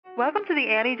Welcome to the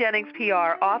Annie Jennings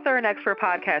PR Author and Expert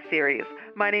Podcast Series.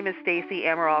 My name is Stacey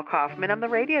Amaral Kaufman. I'm the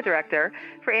radio director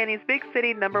for Annie's Big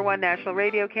City #1 national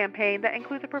radio campaign that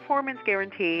includes a performance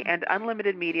guarantee and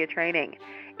unlimited media training.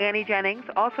 Annie Jennings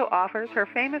also offers her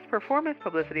famous performance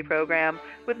publicity program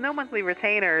with no monthly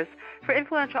retainers for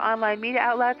influential online media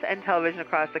outlets and television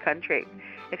across the country.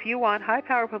 If you want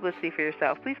high-power publicity for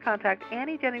yourself, please contact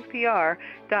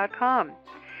AnnieJenningsPR.com.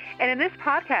 And in this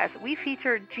podcast, we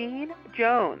feature Gene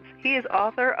Jones. He is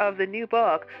author of the new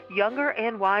book, Younger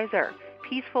and Wiser,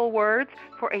 Peaceful Words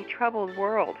for a Troubled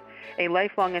World. A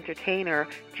lifelong entertainer,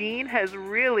 Gene has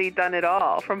really done it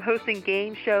all, from hosting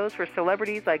game shows for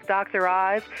celebrities like Dr.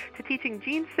 Oz to teaching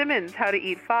Gene Simmons how to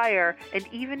eat fire and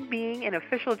even being an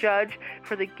official judge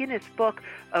for the Guinness Book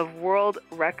of World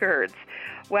Records.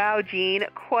 Wow, Gene,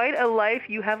 quite a life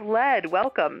you have led.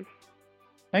 Welcome.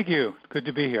 Thank you. Good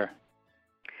to be here.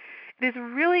 It is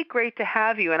really great to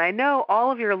have you, and I know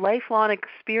all of your lifelong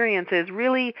experiences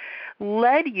really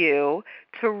led you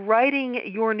to writing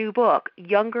your new book,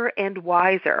 Younger and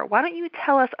Wiser. Why don't you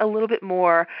tell us a little bit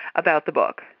more about the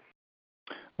book?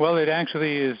 Well, it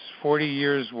actually is 40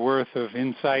 years' worth of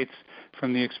insights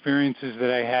from the experiences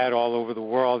that I had all over the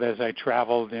world as I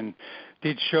traveled and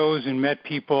did shows and met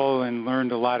people and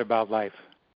learned a lot about life.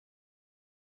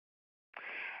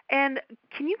 And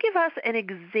can you give us an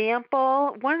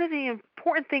example? One of the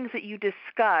important things that you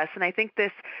discuss, and I think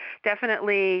this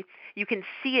definitely, you can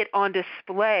see it on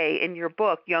display in your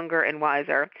book, Younger and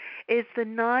Wiser, is the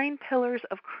 9 pillars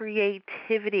of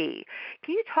creativity.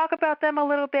 Can you talk about them a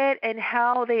little bit and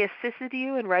how they assisted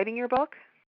you in writing your book?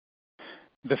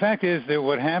 The fact is that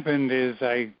what happened is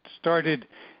I started,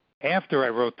 after I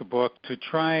wrote the book, to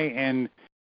try and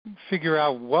figure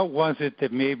out what was it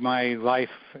that made my life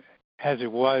as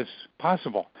it was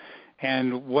possible,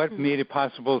 and what made it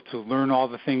possible to learn all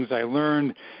the things I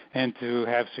learned and to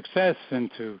have success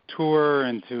and to tour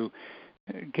and to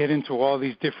get into all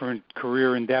these different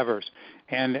career endeavors.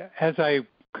 And as I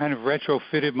kind of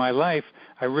retrofitted my life,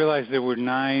 I realized there were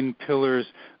 9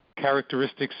 pillars,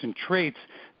 characteristics, and traits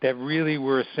that really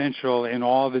were essential in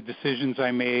all the decisions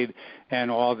I made and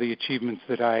all the achievements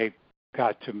that I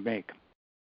got to make.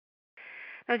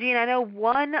 Now, Gene, I know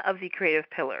one of the creative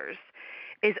pillars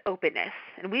is openness,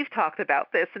 and we've talked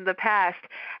about this in the past.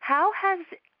 How has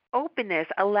openness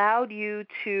allowed you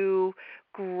to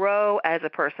grow as a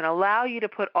person, allow you to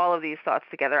put all of these thoughts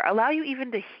together, allow you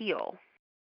even to heal?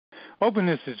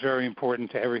 Openness is very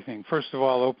important to everything. First of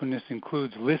all, openness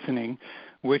includes listening,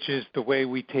 which is the way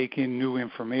we take in new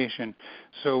information.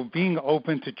 So being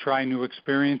open to try new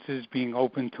experiences, being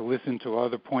open to listen to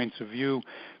other points of view,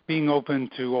 being open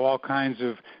to all kinds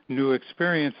of new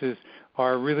experiences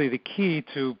are really the key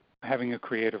to having a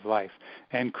creative life.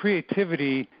 And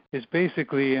creativity is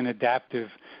basically an adaptive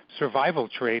survival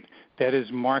trait that has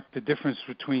marked the difference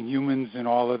between humans and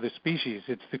all other species.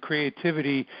 It's the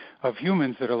creativity of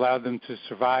humans that allowed them to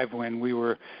survive when we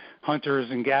were hunters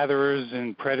and gatherers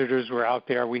and predators were out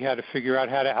there. We had to figure out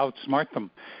how to outsmart them,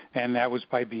 and that was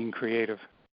by being creative.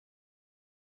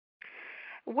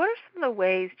 What are some of the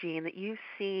ways, Gene, that you've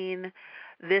seen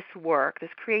this work,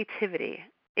 this creativity,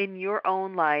 in your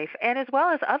own life and as well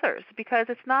as others? Because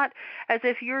it's not as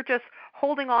if you're just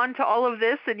holding on to all of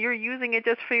this and you're using it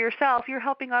just for yourself. You're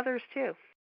helping others too.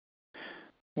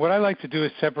 What I like to do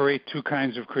is separate 2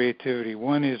 kinds of creativity.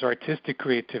 One is artistic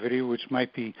creativity, which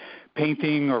might be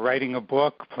painting or writing a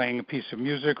book, playing a piece of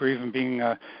music, or even being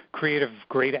a creative,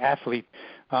 great athlete.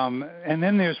 And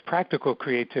then there's practical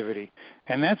creativity.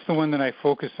 And that's the one that I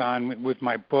focus on with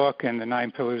my book and the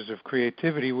 9 pillars of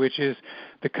creativity, which is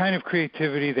the kind of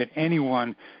creativity that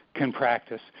anyone can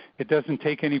practice. It doesn't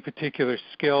take any particular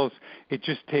skills. It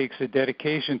just takes a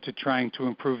dedication to trying to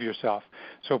improve yourself.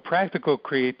 So practical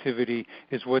creativity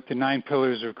is what the 9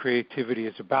 pillars of creativity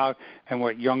is about and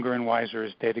what Younger and Wiser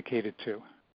is dedicated to.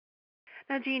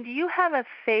 Now, Gene, do you have a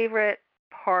favorite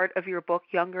part of your book,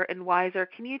 Younger and Wiser?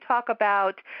 Can you talk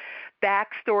about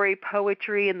backstory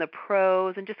poetry and the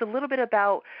prose and just a little bit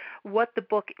about what the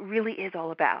book really is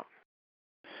all about?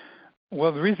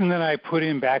 Well, the reason that I put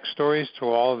in backstories to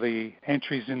all the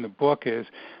entries in the book is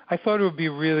I thought it would be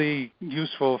really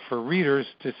useful for readers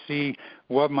to see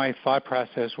what my thought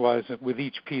process was with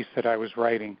each piece that I was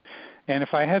writing. And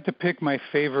if I had to pick my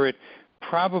favorite,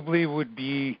 probably would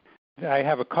be, I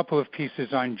have a couple of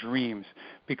pieces on dreams,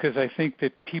 because I think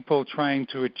that people trying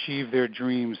to achieve their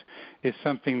dreams is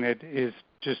something that is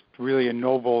just really a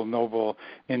noble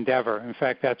endeavor. In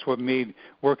fact, that's what made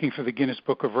working for the Guinness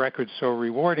Book of Records so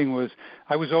rewarding. Was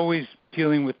I was always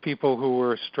dealing with people who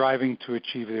were striving to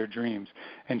achieve their dreams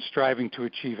and striving to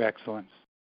achieve excellence.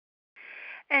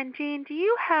 And Jean, do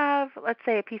you have, let's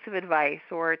say, a piece of advice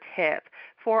or a tip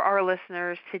for our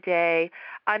listeners today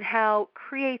on how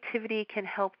creativity can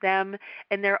help them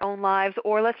in their own lives?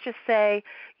 Or let's just say,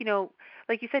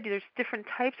 like you said, there's different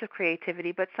types of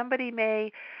creativity, but somebody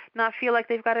may not feel like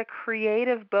they've got a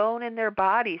creative bone in their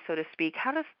body, so to speak.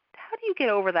 How do you get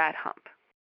over that hump?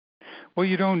 Well,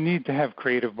 you don't need to have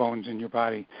creative bones in your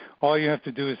body. All you have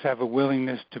to do is have a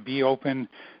willingness to be open,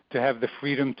 to have the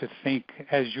freedom to think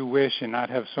as you wish and not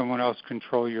have someone else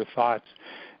control your thoughts,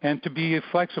 and to be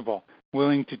flexible,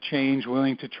 willing to change,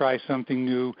 willing to try something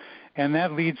new. And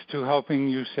that leads to helping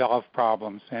you solve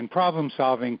problems. And problem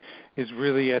solving is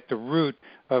really at the root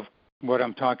of what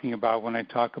I'm talking about when I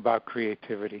talk about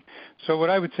creativity. So what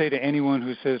I would say to anyone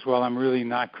who says, well, I'm really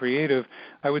not creative,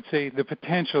 I would say the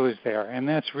potential is there. And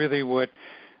that's really what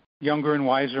Younger and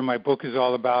Wiser, my book, is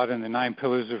all about, and the 9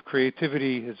 Pillars of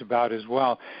Creativity is about as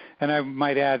well. And I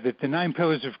might add that the 9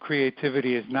 Pillars of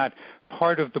Creativity is not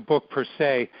part of the book per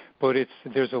se, but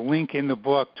there's a link in the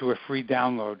book to a free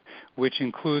download, which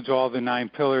includes all the 9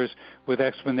 pillars with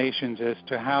explanations as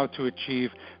to how to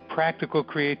achieve practical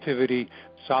creativity,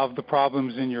 solve the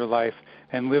problems in your life,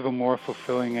 and live a more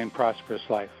fulfilling and prosperous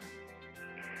life.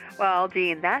 Well,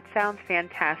 Jean, that sounds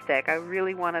fantastic. I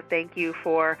really want to thank you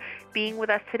for being with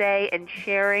us today and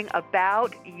sharing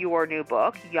about your new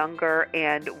book, Younger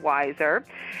and Wiser,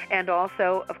 and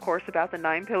also, of course, about the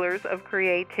 9 Pillars of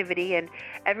Creativity. And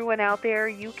everyone out there,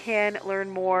 you can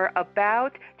learn more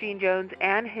about Gene Jones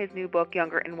and his new book,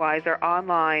 Younger and Wiser,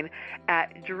 online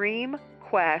at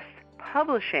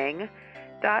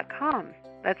DreamQuestPublishing.com.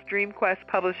 That's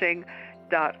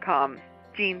DreamQuestPublishing.com.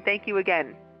 Gene, thank you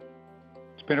again.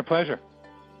 It's been a pleasure.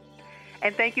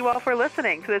 And thank you all for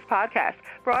listening to this podcast,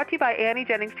 brought to you by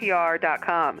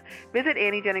AnnieJenningsPR.com. Visit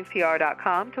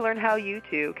AnnieJenningsPR.com to learn how you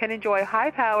too can enjoy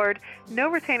high-powered,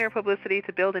 no-retainer publicity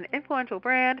to build an influential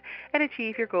brand and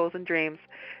achieve your goals and dreams.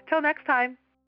 Till next time.